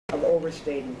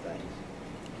overstating things,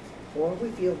 or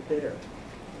we feel bitter.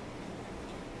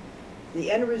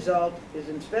 The end result is,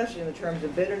 especially in the terms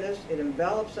of bitterness, it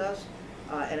envelops us,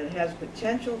 and it has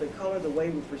potential to color the way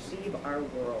we perceive our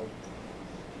world.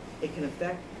 It can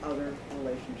affect other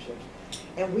relationships.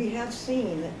 And we have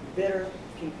seen bitter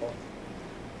people.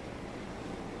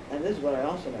 And this is what I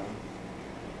also know.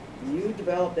 You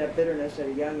develop that bitterness at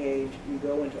a young age, you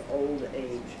go into old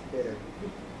age bitter.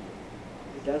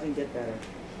 It doesn't get better.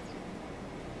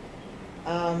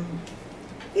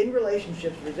 In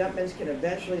relationships, resentments can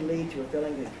eventually lead to a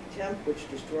feeling of contempt, which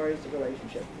destroys the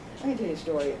relationship. I can tell you a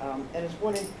story, and it's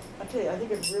one, I'll tell you, I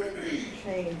think it really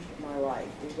changed my life.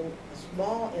 It was a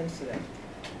small incident,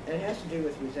 and it has to do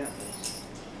with resentments.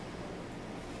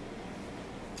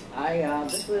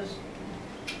 This was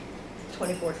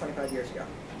 24, 25 years ago,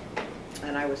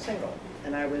 and I was single,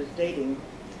 and I was dating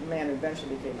a man who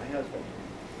eventually became my husband.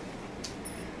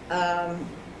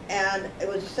 And it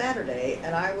was a Saturday,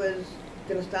 and I was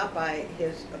going to stop by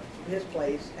his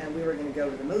place, and we were going to go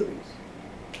to the movies.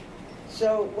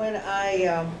 So when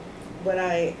I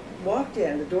walked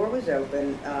in, the door was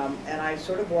open, and I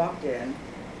sort of walked in,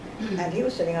 and he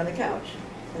was sitting on the couch,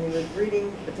 and he was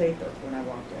reading the paper when I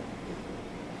walked in.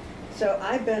 So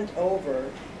I bent over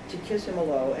to kiss him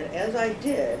hello, and as I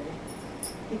did,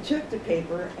 he took the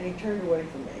paper and he turned away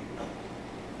from me.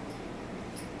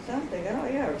 So I'm thinking, oh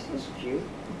yeah, this is cute.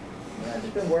 I've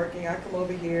just been working, I come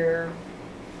over here,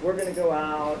 we're going to go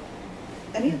out,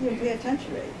 and he doesn't even pay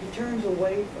attention to me. He turns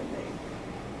away from me.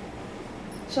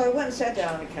 So I went and sat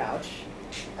down on the couch,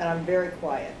 and I'm very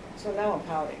quiet. So now I'm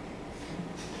pouting.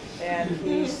 And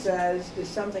he says, is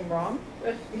something wrong?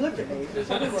 He looked at me, he said, is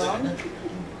something wrong?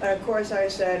 And of course I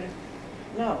said,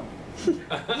 no.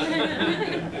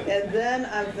 And then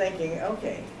I'm thinking,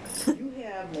 okay, you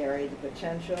have, Mary, the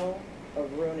potential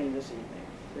of ruining this evening.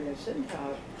 You're going to sit and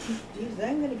pout. He's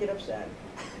then going to get upset.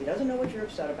 He doesn't know what you're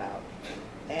upset about.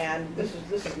 And this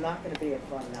is not going to be a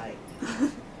fun night.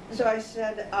 So I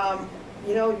said,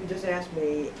 you know, you just asked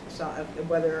me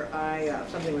whether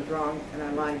something was wrong, and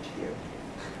I lied to you.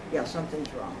 Yeah, something's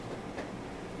wrong.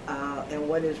 And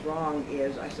what is wrong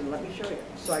is, I said, let me show you.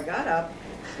 So I got up,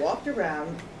 walked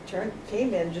around,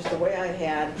 came in just the way I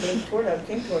had, came toward him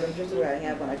just the way I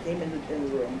had when I came in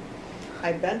the room.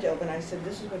 I bent over and I said,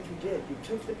 this is what you did. You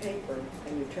took the paper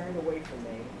and you turned away from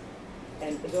me,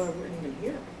 and as though I weren't even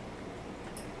here.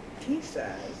 He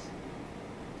says,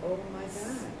 oh my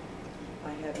God,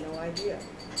 I had no idea.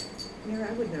 Mary,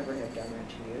 I would never have done that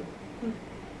to you.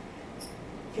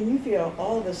 Can you feel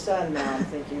all of a sudden now I'm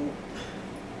thinking,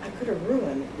 I could have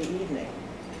ruined the evening.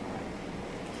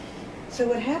 So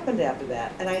what happened after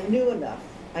that, and I knew enough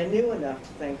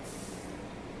to think,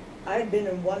 I'd been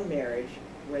in one marriage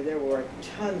where there were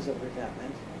tons of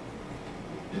resentment,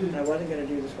 and I wasn't going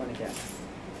to do this one again.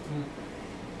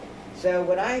 So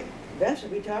what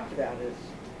eventually we talked about is,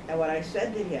 and what I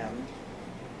said to him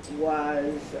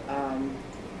was,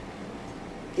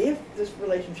 if this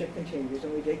relationship continues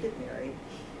and we did get married,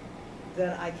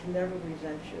 then I can never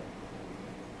resent you.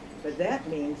 But that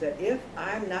means that if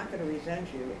I'm not going to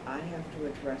resent you, I have to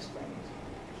address things.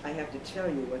 I have to tell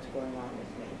you what's going on with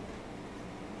me.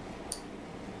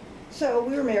 So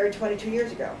we were married 22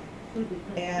 years ago.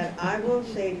 And I will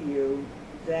say to you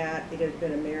that it has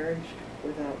been a marriage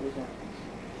without resentments.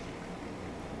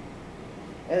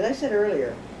 As I said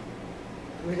earlier,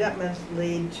 resentments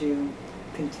lead to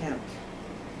contempt.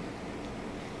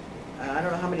 I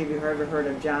don't know how many of you have ever heard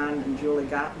of John and Julie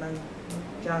Gottman.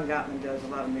 John Gottman does a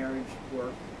lot of marriage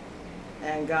work.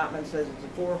 And Gottman says it's the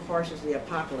 4 horses of the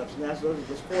apocalypse, and those are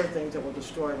just 4 things that will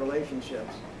destroy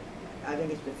relationships. I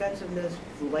think it's defensiveness,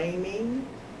 blaming,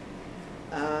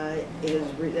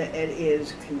 it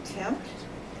is contempt,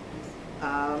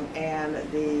 and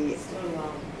the...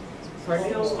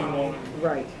 Pardon?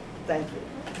 Right, thank you.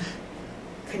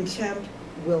 Contempt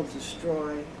will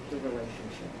destroy the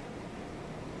relationship.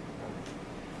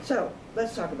 So,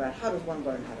 let's talk about how does one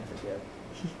learn how to forgive.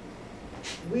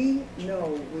 We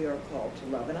know we are called to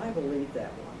love, and I believe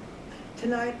that one.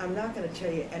 Tonight, I'm not going to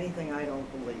tell you anything I don't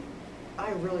believe.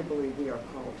 I really believe we are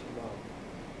called to love.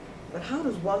 But how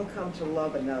does one come to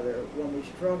love another when we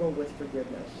struggle with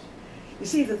forgiveness? You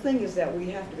see, the thing is that we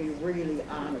have to be really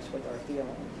honest with our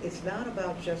feelings. It's not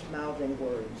about just mouthing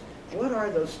words. What are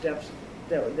those steps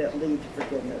that lead to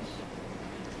forgiveness?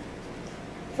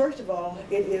 First of all,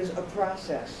 it is a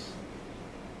process.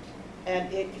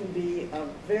 And it can be a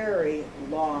very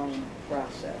long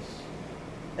process.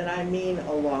 And I mean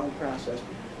a long process.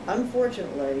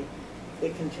 Unfortunately,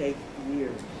 it can take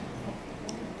years.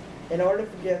 In order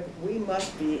to forgive, we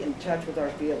must be in touch with our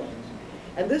feelings.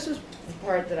 And this is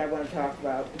part that I want to talk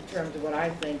about in terms of what I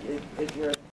think is worth